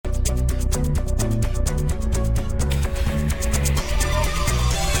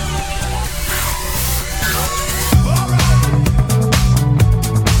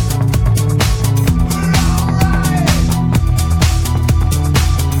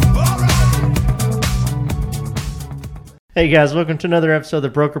Hey guys, welcome to another episode of the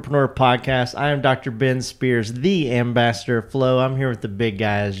Brokerpreneur Podcast. I am Dr. Ben Spears, the ambassador of Flow. I'm here with the big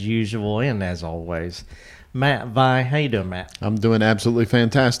guy as usual and as always, Matt Vi. How you doing, Matt? I'm doing absolutely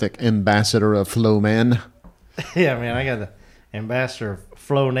fantastic. Ambassador of Flow, man. Yeah, man, I got the ambassador of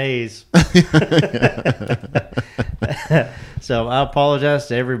Flonase. So I apologize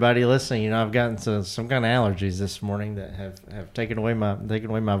to everybody listening. You know, I've gotten some kind of allergies this morning that have taken away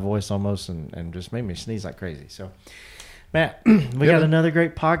my voice almost and just made me sneeze like crazy. So, Matt, we got another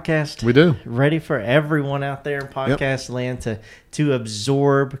great podcast. We do. Ready for everyone out there in podcast land to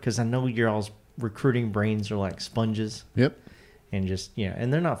absorb, because I know your all's recruiting brains are like sponges. Yep. And just,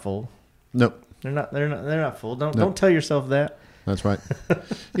 and they're not full. Nope. They're not full. Don't tell yourself that. That's right.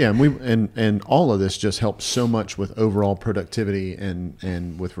 Yeah, and all of this just helps so much with overall productivity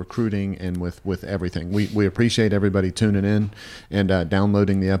and with recruiting and with everything. We appreciate everybody tuning in and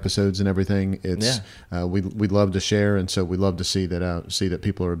downloading the episodes and everything. It's we love to share, and so we love to see that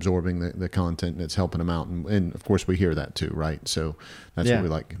people are absorbing the content and it's helping them out. And of course we hear that too, right? So that's what we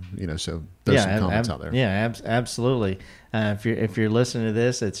like. So there's some comments out there. Yeah, absolutely. If you're listening to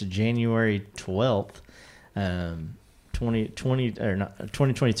this, it's January 12th.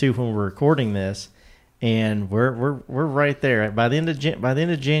 2022 when we're recording this, and we're right there by the end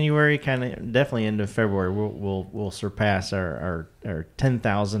of January, kind of definitely end of February. We'll surpass our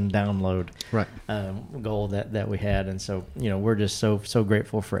 10,000 download goal that we had, and so we're just so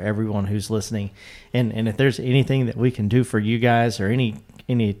grateful for everyone who's listening, and if there's anything that we can do for you guys or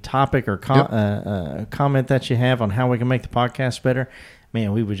any topic or comment that you have on how we can make the podcast better,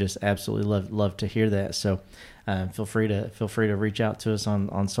 man, we would just absolutely love to hear that. So feel free to reach out to us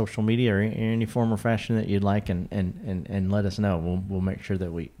on social media or in any form or fashion that you'd like, and let us know. We'll make sure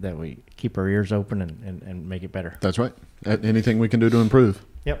that we keep our ears open and make it better. That's right. Anything we can do to improve.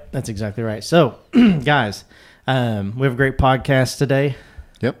 Yep, that's exactly right. So, guys, we have a great podcast today.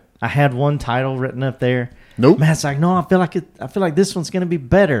 Yep. I had one title written up there. Nope. Matt's like, no, I feel like this one's going to be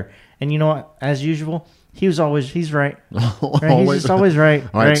better. And you know what? As usual, he's right. Right? He's just always right.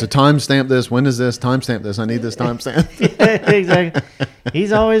 All right, so timestamp this. When is this? Timestamp this. I need this timestamp. Yeah, exactly.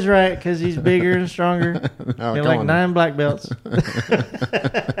 He's always right because he's bigger and stronger. Like 9 black belts.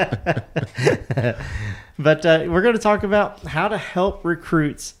 But we're going to talk about how to help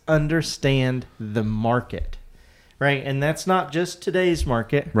recruits understand the market, right? And that's not just today's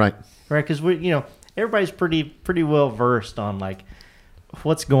market, right? Because everybody's pretty well versed on like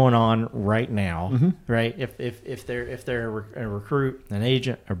what's going on right now, right? If they're a recruit, an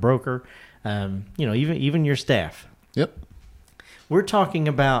agent, a broker, even your staff. Yep. We're talking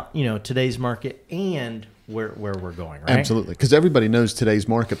about today's market and where we're going, right? Absolutely, because everybody knows today's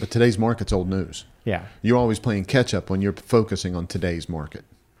market, but today's market's old news. Yeah. You're always playing catch up when you're focusing on today's market.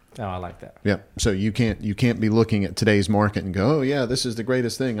 Oh, I like that. Yeah. So you can't be looking at today's market and go, oh yeah, this is the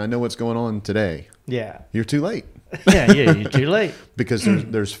greatest thing. I know what's going on today. Yeah. You're too late. Yeah, you're too late. Because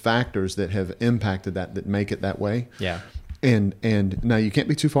there's factors that have impacted that make it that way. Yeah. And now you can't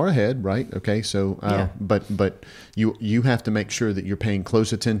be too far ahead, right? Okay, so but you have to make sure that you're paying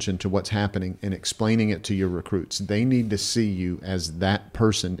close attention to what's happening and explaining it to your recruits. They need to see you as that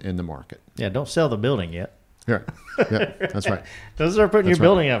person in the market. Yeah, don't sell the building yet. Yeah, that's right. Don't start putting your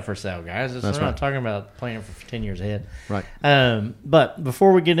building up for sale, guys. We're That's not right. talking about planning for 10 years ahead. Right. But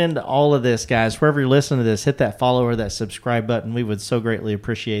before we get into all of this, guys, wherever you're listening to this, hit that follow or that subscribe button. We would so greatly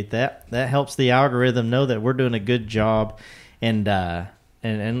appreciate that. That helps the algorithm know that we're doing a good job, and I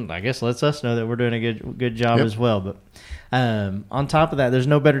guess lets us know that we're doing a good job as well. But on top of that, there's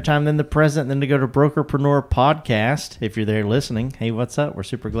no better time than the present than to go to Brokerpreneur Podcast. If you're there listening, hey, what's up? We're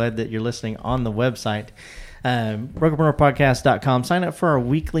super glad that you're listening on the website. Brokerpreneurpodcast.com. Sign up for our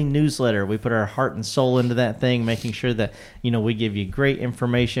weekly newsletter. We put our heart and soul into that thing, making sure that we give you great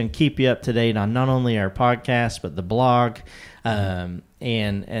information, keep you up to date on not only our podcast but the blog, and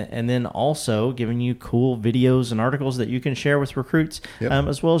then also giving you cool videos and articles that you can share with recruits,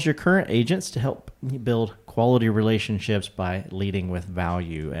 as well as your current agents, to help build quality relationships by leading with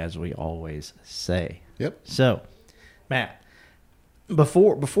value, as we always say. Yep. So, Matt,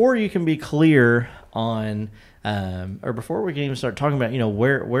 before you can be clear on, or before we can even start talking about,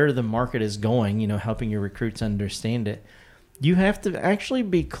 where the market is going, helping your recruits understand it, you have to actually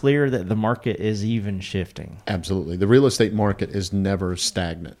be clear that the market is even shifting. Absolutely. The real estate market is never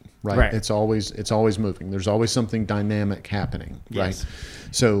stagnant, right? It's always moving. There's always something dynamic happening, right?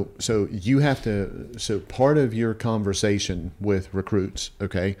 So you have to, part of your conversation with recruits,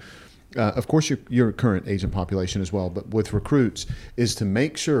 okay, of course your current agent population as well, but with recruits is to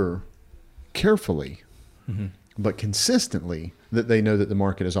make sure carefully but consistently that they know that the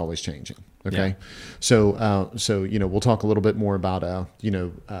market is always changing. Okay. So we'll talk a little bit more about,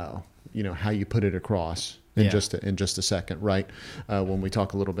 how you put it across in just a second, right? When we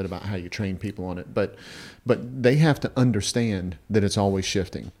talk a little bit about how you train people on it, but they have to understand that it's always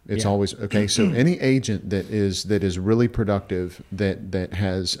shifting. It's always okay. So any agent that is really productive, that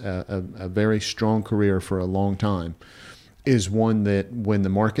has a very strong career for a long time, is one that when the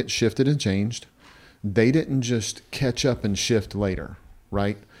market shifted and changed, they didn't just catch up and shift later,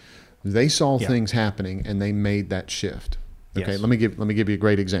 right? They saw things happening and they made that shift. Okay, let me give you a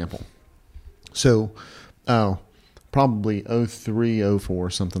great example. So, probably 03, 04,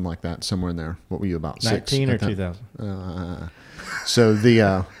 something like that, somewhere in there. What were you, about 19 6? or 2000?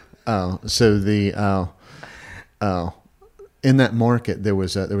 In that market, there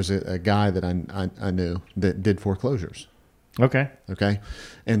was a guy that I knew that did foreclosures. Okay.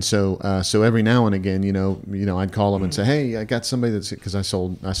 And so every now and again, I'd call him and say, hey, I got somebody because I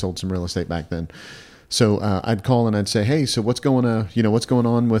sold some real estate back then. So I'd call and I'd say, hey, so what's going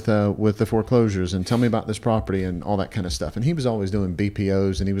on with the foreclosures, and tell me about this property and all that kind of stuff. And he was always doing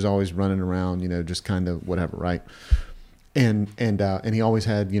BPOs, and he was always running around, just kind of whatever, right? And he always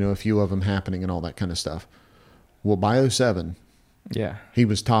had, a few of them happening and all that kind of stuff. Well, by 2007, he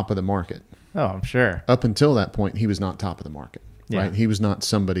was top of the market. Oh, I'm sure. Up until that point, he was not top of the market, right? He was not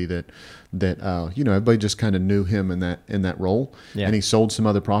somebody that everybody just kind of knew him in that role. Yeah. And he sold some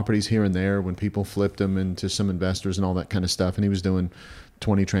other properties here and there when people flipped them into some investors and all that kind of stuff. And he was doing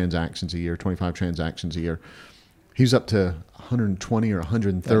 20 transactions a year, 25 transactions a year. He was up to 120 or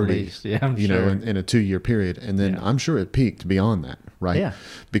 130, least, sure. in a 2-year period. And then I'm sure it peaked beyond that, right? Yeah.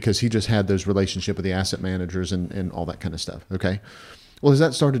 Because he just had those relationships with the asset managers and all that kind of stuff. Okay. Well, as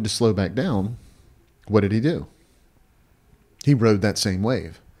that started to slow back down, what did he do? He rode that same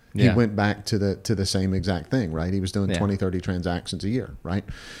wave. Yeah. He went back to the same exact thing, right? He was doing 20, 30 transactions a year, right?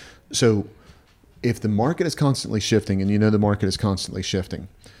 So if the market is constantly shifting, and the market is constantly shifting,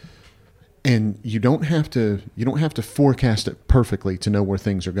 and you don't have to forecast it perfectly to know where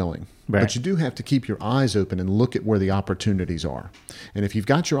things are going, right. But you do have to keep your eyes open and look at where the opportunities are. And if you've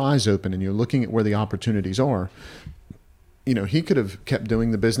got your eyes open and you're looking at where the opportunities are, he could have kept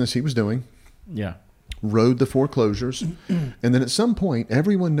doing the business he was doing. Yeah. Rode the foreclosures. And then at some point,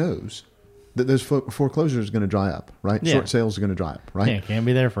 everyone knows that those foreclosures are going to dry up, right? Yeah. Short sales are going to dry up, right? Yeah, it can't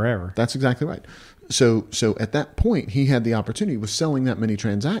be there forever. That's exactly right. So at that point, he had the opportunity, with selling that many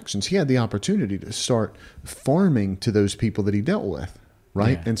transactions, he had the opportunity to start farming to those people that he dealt with.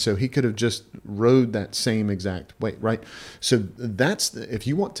 Right. Yeah. And so he could have just rode that same exact way. Right. So if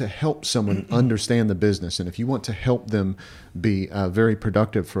you want to help someone understand the business, and if you want to help them be very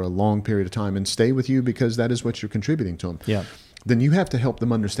productive for a long period of time and stay with you because that is what you're contributing to them, then you have to help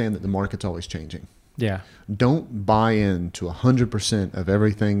them understand that the market's always changing. Yeah. Don't buy into 100% of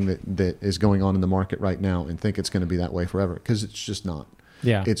everything that is going on in the market right now and think it's going to be that way forever, because it's just not.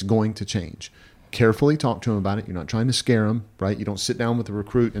 Yeah. It's going to change. Carefully talk to them about it. You're not trying to scare them, right? You don't sit down with a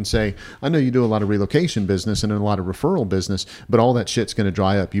recruit and say, I know you do a lot of relocation business and a lot of referral business, but all that shit's going to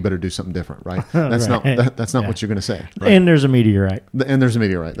dry up. You better do something different, right? That's right. That's not what you're going to say. Right? And there's a meteorite.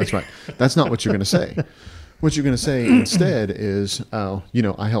 That's right. That's not what you're going to say. What you're going to say instead is,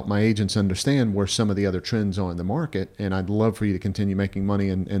 I help my agents understand where some of the other trends are in the market, and I'd love for you to continue making money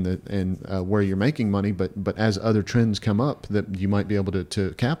and where you're making money. But as other trends come up that you might be able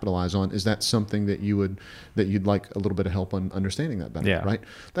to capitalize on, is that something that you'd like a little bit of help on understanding that better? Yeah. Right?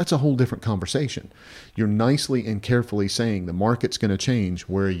 That's a whole different conversation. You're nicely and carefully saying the market's going to change.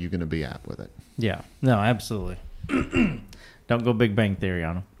 Where are you going to be at with it? Yeah. No, absolutely. Don't go Big Bang Theory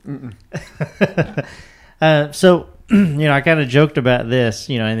on them. So, I kind of joked about this,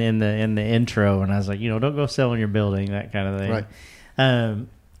 in the intro, and I was like, don't go selling your building, that kind of thing. Right.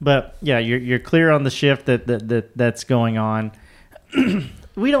 But yeah, you're clear on the shift that's going on.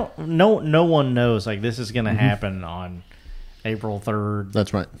 No one knows, like, this is going to happen on April 3rd.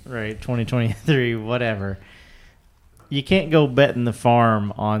 That's right. Right. 2023, whatever. You can't go betting the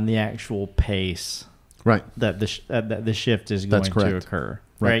farm on the actual pace. Right. That the shift is going to occur.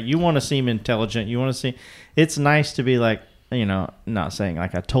 Right. You want to seem intelligent. You want to see. It's nice to be like, not saying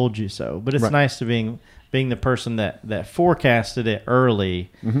like I told you so, but it's nice to being the person that forecasted it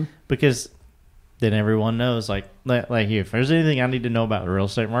early, because then everyone knows, like you, if there's anything I need to know about the real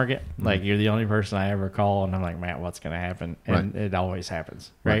estate market, like, you're the only person I ever call, and I'm like, Matt, what's going to happen? And it always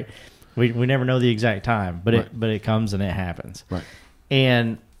happens. Right. We never know the exact time, but it comes and it happens. Right.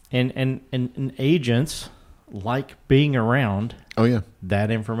 And agents like being around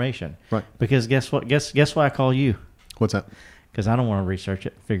that information. Right. Because guess what? Guess why I call you? What's that? Because I don't want to research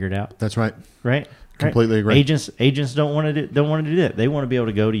it, figure it out. That's right. Right? Completely agree. Agents don't want to do that. They want to be able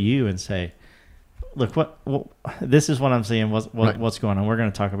to go to you and say, look, this is what I'm seeing. What's going on? We're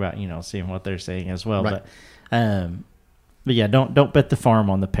going to talk about seeing what they're saying as well. Right. But yeah, don't bet the farm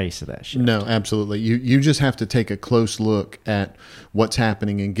on the pace of that shit. No, absolutely. You just have to take a close look at what's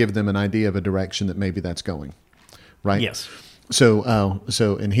happening and give them an idea of a direction that maybe that's going. Right. Yes. So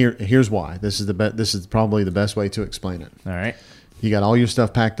and here's why. This is probably the best way to explain it. All right. You got all your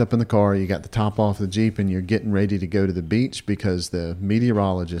stuff packed up in the car. You got the top off the Jeep, and you're getting ready to go to the beach because the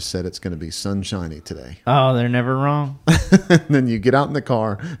meteorologist said it's going to be sunshiny today. Oh, they're never wrong. And then you get out in the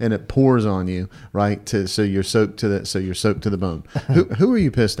car, and it pours on you, right? So you're soaked to the bone. Who are you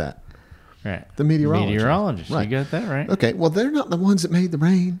pissed at? Right. The meteorologist. Meteorologist. Right. You got that right. Okay. Well, they're not the ones that made the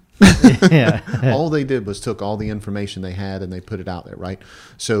rain. Yeah. All they did was took all the information they had and they put it out there, right?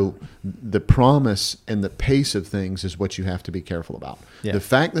 So the promise and the pace of things is what you have to be careful about. Yeah. The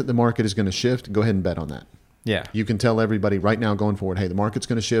fact that the market is going to shift, go ahead and bet on that. Yeah. You can tell everybody right now going forward, hey, the market's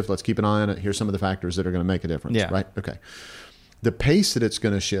going to shift. Let's keep an eye on it. Here's some of the factors that are going to make a difference, Yeah. right? Okay. The pace that it's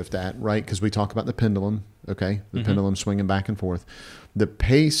going to shift at, right? Because we talk about the pendulum, okay? The pendulum swinging back and forth. The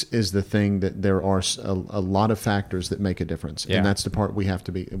pace is the thing that there are a lot of factors that make a difference, Yeah. and that's the part we have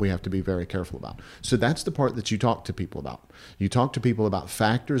to be very careful about. So that's the part that you talk to people about. You talk to people about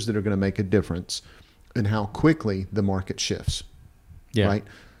factors that are going to make a difference and how quickly the market shifts. Yeah. Right?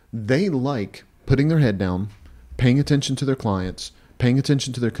 They like putting their head down, paying attention to their clients, paying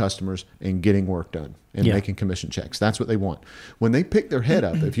attention to their customers, and getting work done and Yeah. making commission checks. That's what they want. When they pick their head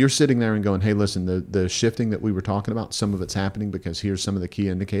up, if you're sitting there and going, hey, listen, the shifting that we were talking about, some of it's happening because here's some of the key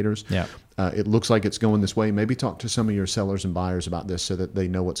indicators. Yeah. It looks like it's going this way. Maybe talk to some of your sellers and buyers about this so that they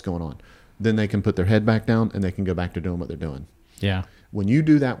know what's going on. Then they can put their head back down and they can go back to doing what they're doing. Yeah. When you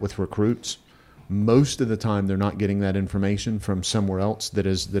do that with recruits, most of the time they're not getting that information from somewhere else that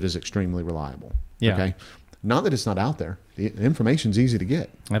is extremely reliable. Yeah. Okay. Not that it's not out there. The information's easy to get.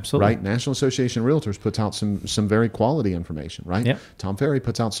 Absolutely. Right? National Association of Realtors puts out some very quality information, right? Yep. Tom Ferry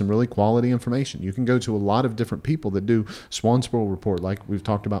puts out some really quality information. You can go to a lot of different people that do Swan Sproul Report, like we've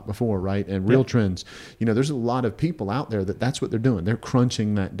talked about before, right? And Real Yep. Trends. There's a lot of people out there that's what they're doing. They're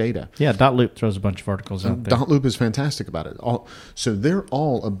crunching that data. Yeah. Dot Loop throws a bunch of articles out there. Dot Loop is fantastic about it. So they're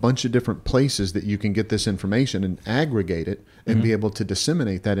all a bunch of different places that you can get this information and aggregate it and be able to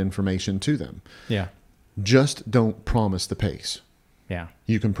disseminate that information to them. Yeah. Just don't promise the pace. Yeah.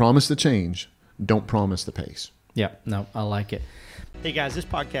 You can promise the change. Don't promise the pace. Yeah. No, I like it. Hey guys, this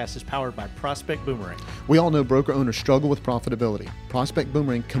podcast is powered by Prospect Boomerang. We all know broker owners struggle with profitability. Prospect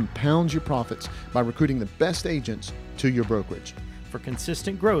Boomerang compounds your profits by recruiting the best agents to your brokerage. For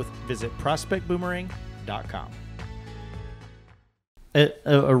consistent growth, visit prospectboomerang.com.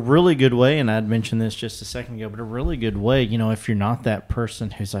 A really good way, and I'd mentioned this just a second ago, but a really good way, if you're not that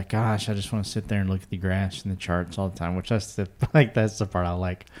person who's like, gosh, I just want to sit there and look at the graphs and the charts all the time, which that's the part I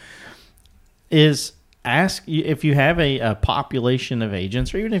like, is ask if you have a population of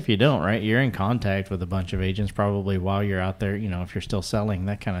agents, or even if you don't, right? You're in contact with a bunch of agents probably while you're out there, if you're still selling,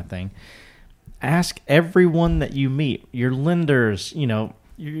 that kind of thing. Ask everyone that you meet, your lenders,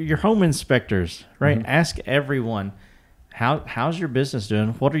 your home inspectors, right? Mm-hmm. Ask everyone, how's your business doing?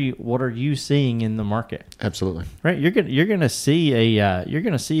 What are you seeing in the market? Absolutely. Right. You're gonna see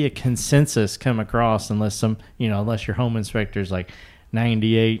a consensus come across unless your home inspector's like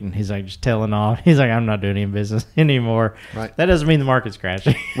 98 and he's like just telling off. He's like, I'm not doing any business anymore. Right. That doesn't mean the market's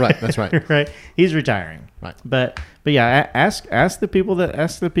crashing. Right. That's right. Right. He's retiring. Right. But yeah, ask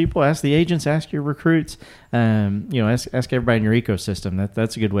the agents, ask your recruits, ask everybody in your ecosystem.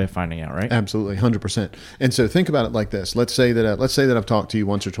 That's a good way of finding out, right? Absolutely, 100%. And so think about it like this. Let's say that I've talked to you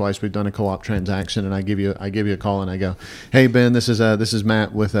once or twice. We've done a co-op transaction, and I give you a call, and I go, "Hey Ben, this is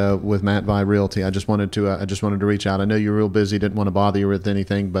Matt with Matt Vi Realty. I just wanted to reach out. I know you're real busy. Didn't want to bother you with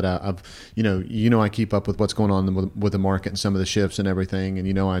anything, but I've I keep up with what's going on with the market and some of the shifts and everything.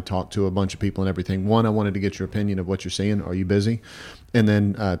 And I talk to a bunch of people and everything. One, I wanted to get your opinion of what you're seeing. Are you busy? And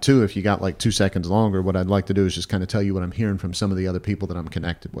then two, if you got like 2 seconds longer, what I'd like to do is just kind of tell you what I'm hearing from some of the other people that I'm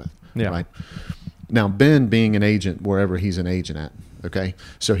connected with. Yeah. Right. Now, Ben being an agent wherever he's an agent at, okay,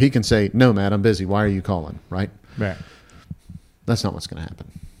 so he can say, "No, Matt, I'm busy. Why are you calling?" Right. Right. That's not what's going to happen.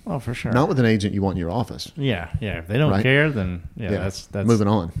 Oh, for sure. Not with an agent you want in your office. Yeah. If they don't Right? care, then Yeah. that's moving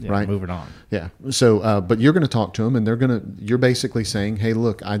on, yeah, right? Moving on. Yeah. So, but you're going to talk to them, and you're basically saying, "Hey,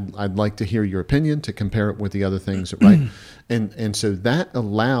 look, I'd like to hear your opinion to compare it with the other things," right? And so that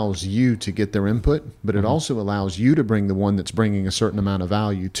allows you to get their input, but it also allows you to bring the one that's bringing a certain amount of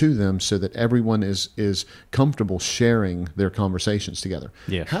value to them, so that everyone is comfortable sharing their conversations together.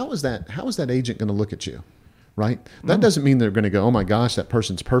 Yes. How is that agent going to look at you? right? That doesn't mean they're going to go, oh my gosh, that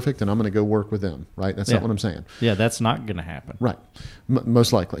person's perfect and I'm going to go work with them, right? That's not what I'm saying. Yeah, that's not going to happen. Right.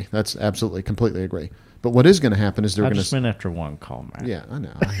 Most likely. That's absolutely, completely agree. But what is going to happen is they're going to... I just went after one call, Matt. Yeah, I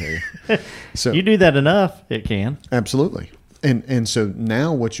know. I hear you. So you do that enough, it can. Absolutely. And so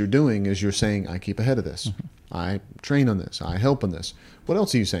now what you're doing is you're saying, I keep ahead of this. Mm-hmm. I train on this. I help on this. What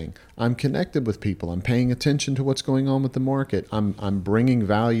else are you saying? I'm connected with people. I'm paying attention to what's going on with the market. I'm bringing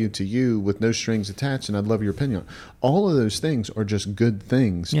value to you with no strings attached, and I'd love your opinion. All of those things are just good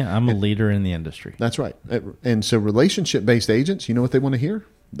things. Yeah, I'm a leader in the industry. That's right. And so relationship-based agents, you know what they want to hear?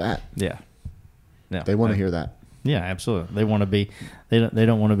 That. Yeah. They want to hear that. Yeah, absolutely. They want to be. They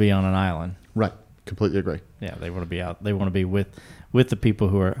don't want to be on an island. Right. Completely agree. Yeah, they want to be out. They want to be with the people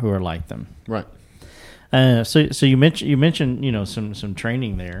who are like them. Right. So you mentioned some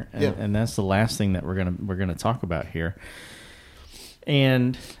training there, and that's the last thing that we're gonna talk about here.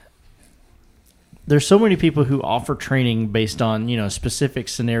 And there's so many people who offer training based on specific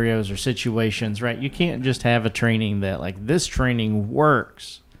scenarios or situations, right? You can't just have a training that like this training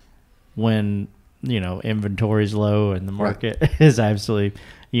works when inventory's low and the market is absolutely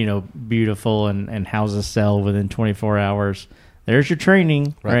beautiful and houses sell within 24 hours. There's your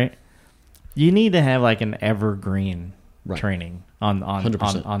training, right? You need to have like an evergreen training on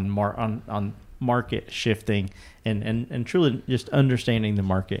market shifting and truly just understanding the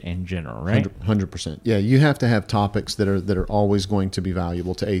market in general, right? 100%. Yeah, you have to have topics that are always going to be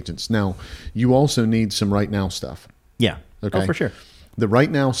valuable to agents. Now, you also need some right now stuff. Yeah. Okay. Oh, for sure. The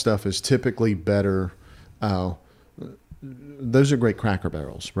right now stuff is typically better. Those are great Cracker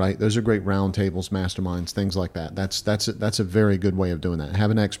Barrels, right? Those are great round tables, masterminds, things like that. That's a very good way of doing that.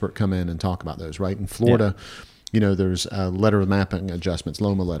 Have an expert come in and talk about those, right? In Florida, there's letter of mapping adjustments,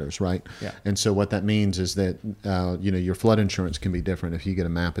 LOMA letters, right? Yeah. And so what that means is that your flood insurance can be different if you get a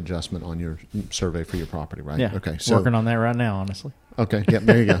map adjustment on your survey for your property, right? Yeah. Okay. So working on that right now, honestly. Okay. Yep.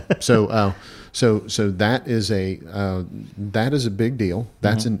 There you go. So that is a big deal.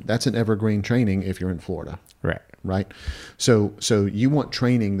 That's an evergreen training if you're in Florida. Right. So you want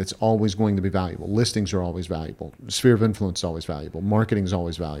training that's always going to be valuable. Listings are always valuable. Sphere of influence is always valuable. Marketing is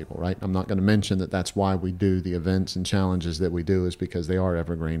always valuable, right? I'm not going to mention that's why we do the events and challenges that we do is because they are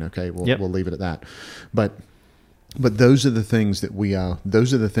evergreen. Okay. We'll leave it at that. But those are the things that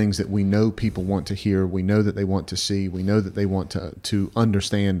we know people want to hear. We know that they want to see. We know that they want to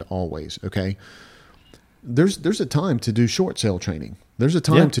understand always. Okay. There's a time to do short sale training. There's a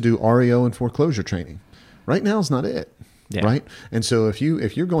time to do REO and foreclosure training. Right now is not it, right? And so if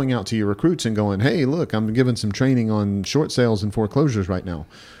you're going out to your recruits and going, hey, look, I'm giving some training on short sales and foreclosures right now,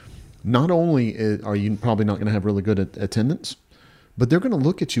 not only are you probably not going to have really good attendance, but they're going to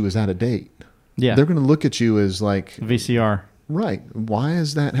look at you as out of date. Yeah. They're going to look at you as like... VCR. Right. Why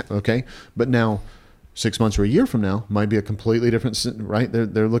is that? Okay. But now 6 months or a year from now might be a completely different, right?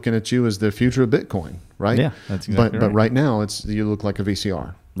 They're looking at you as the future of Bitcoin, right? Yeah, that's exactly But right now you look like a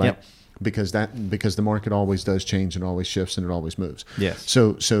VCR, right? Yep. Because the market always does change and always shifts and it always moves. Yes.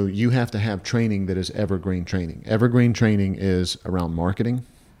 So you have to have training that is evergreen training. Evergreen training is around marketing,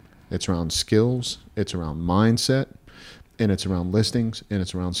 it's around skills, it's around mindset, and it's around listings, and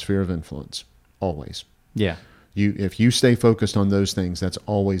it's around sphere of influence. Always. Yeah. If you stay focused on those things, that's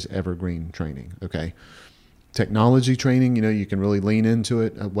always evergreen training. Okay. Technology training, you can really lean into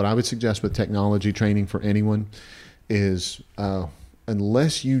it. What I would suggest with technology training for anyone is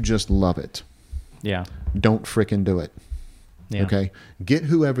unless you just love it, don't frickin' do it. Yeah. Okay. Get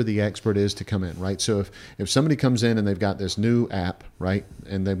whoever the expert is to come in, right? So if somebody comes in and they've got this new app, right,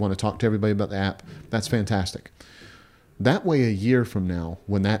 and they want to talk to everybody about the app, that's fantastic. That way, a year from now,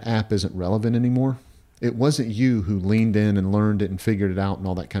 when that app isn't relevant anymore, it wasn't you who leaned in and learned it and figured it out and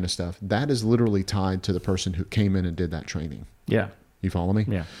all that kind of stuff. That is literally tied to the person who came in and did that training. Yeah. You follow me?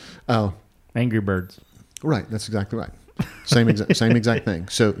 Yeah. Angry Birds. Right. That's exactly right. Same exact thing.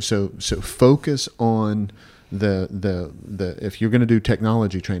 So focus on the if you're going to do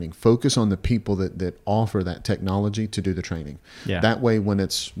technology training, focus on the people that offer that technology to do the training. Yeah. That way, when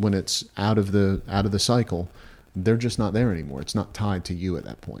it's out of the cycle, they're just not there anymore. It's not tied to you at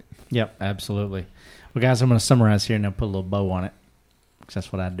that point. Yep, absolutely. Well, guys, I'm going to summarize here and then put a little bow on it because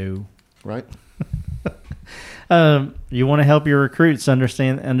that's what I do. Right. You want to help your recruits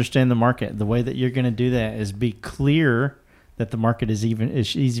understand the market. The way that you're going to do that is be clear that the market is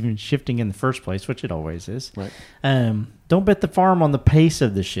even shifting in the first place, which it always is. Right. Don't bet the farm on the pace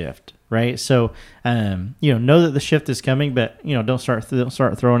of the shift. Right. So, know that the shift is coming, but, don't start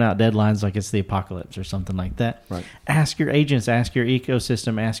throwing out deadlines like it's the apocalypse or something like that. Right. Ask your agents, ask your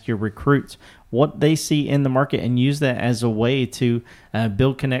ecosystem, ask your recruits what they see in the market, and use that as a way to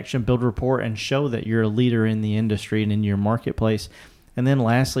build connection, build rapport, and show that you're a leader in the industry and in your marketplace. And then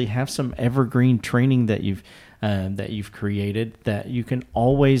lastly, have some evergreen training that you've created that you can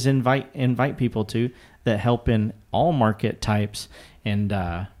always invite people to, that help in all market types and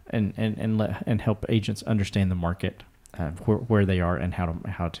help agents understand the market, where they are, and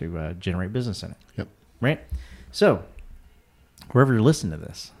how to generate business in it. Yep. Right. So wherever you're listening to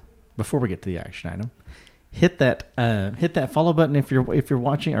this, before we get to the action item, hit that follow button if you're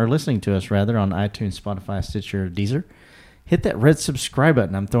watching or listening to us rather on iTunes, Spotify, Stitcher, or Deezer. Hit that red subscribe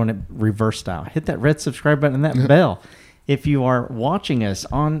button. I'm throwing it reverse style. Hit that red subscribe button and that bell. If you are watching us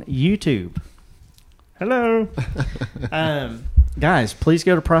on YouTube, hello. Guys, please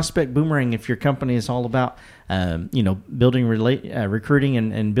go to Prospect Boomerang if your company is all about, building recruiting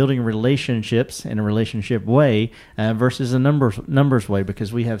and building relationships in a relationship way versus a numbers way,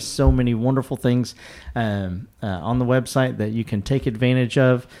 because we have so many wonderful things on the website that you can take advantage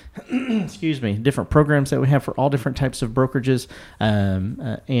of. Excuse me, different programs that we have for all different types of brokerages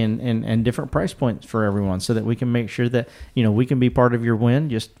and different price points for everyone, so that we can make sure that we can be part of your win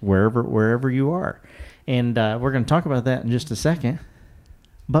just wherever you are. And we're going to talk about that in just a second.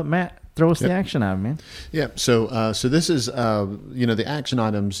 But Matt, throw us the action item, man. Yeah. So this is, the action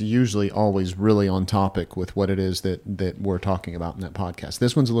items usually always really on topic with what it is that we're talking about in that podcast.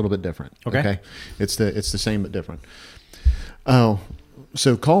 This one's a little bit different. Okay. It's the same but different.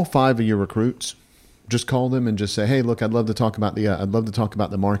 So call 5 of your recruits. Just call them and just say, hey, look, I'd love to talk about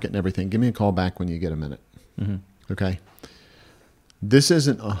the market and everything. Give me a call back when you get a minute. Mm-hmm. Okay. This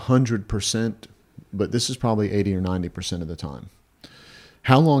isn't 100%. But this is probably 80 or 90% of the time.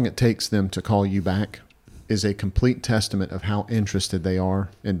 How long it takes them to call you back is a complete testament of how interested they are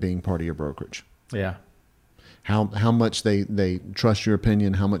in being part of your brokerage. Yeah. How much they trust your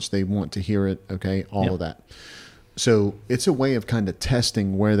opinion, how much they want to hear it, okay, all of that. So it's a way of kind of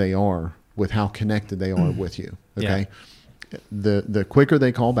testing where they are with how connected they are with you, okay? Yeah. The quicker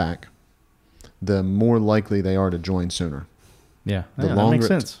they call back, the more likely they are to join sooner. Yeah, that makes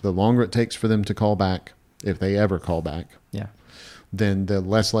sense. The longer it takes for them to call back, if they ever call back, then the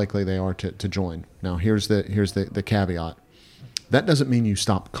less likely they are to join. Now, here's the caveat. That doesn't mean you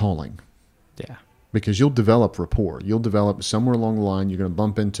stop calling. Yeah. Because you'll develop rapport. You'll develop somewhere along the line. You're going to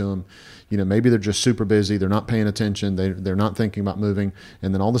bump into them. Maybe they're just super busy. They're not paying attention. They're not thinking about moving.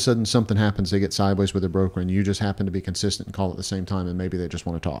 And then all of a sudden something happens. They get sideways with their broker, and you just happen to be consistent and call at the same time, and maybe they just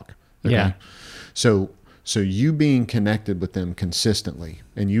want to talk. Okay? Yeah. So you being connected with them consistently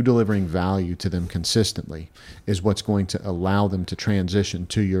and you delivering value to them consistently is what's going to allow them to transition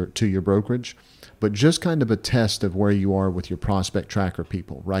to your brokerage. But just kind of a test of where you are with your prospect tracker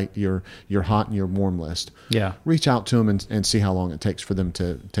people, right? Your hot and your warm list. Yeah. Reach out to them and see how long it takes for them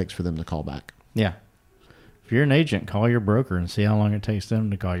to call back. Yeah. If you're an agent, call your broker and see how long it takes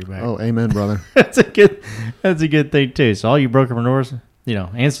them to call you back. Oh, amen, brother. That's a good thing too. So all you brokerpreneurs,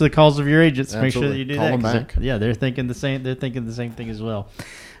 answer the calls of your agents. Absolutely. Make sure that you do Call that. them back. They're thinking the same. They're thinking the same thing as well.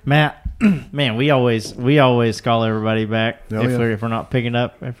 Matt, man, we always call everybody back if we're not picking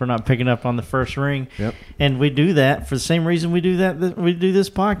up on the first ring. Yep. And we do that for the same reason we do this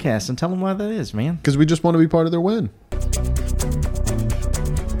podcast. And tell them why that is, man. Because we just want to be part of their win.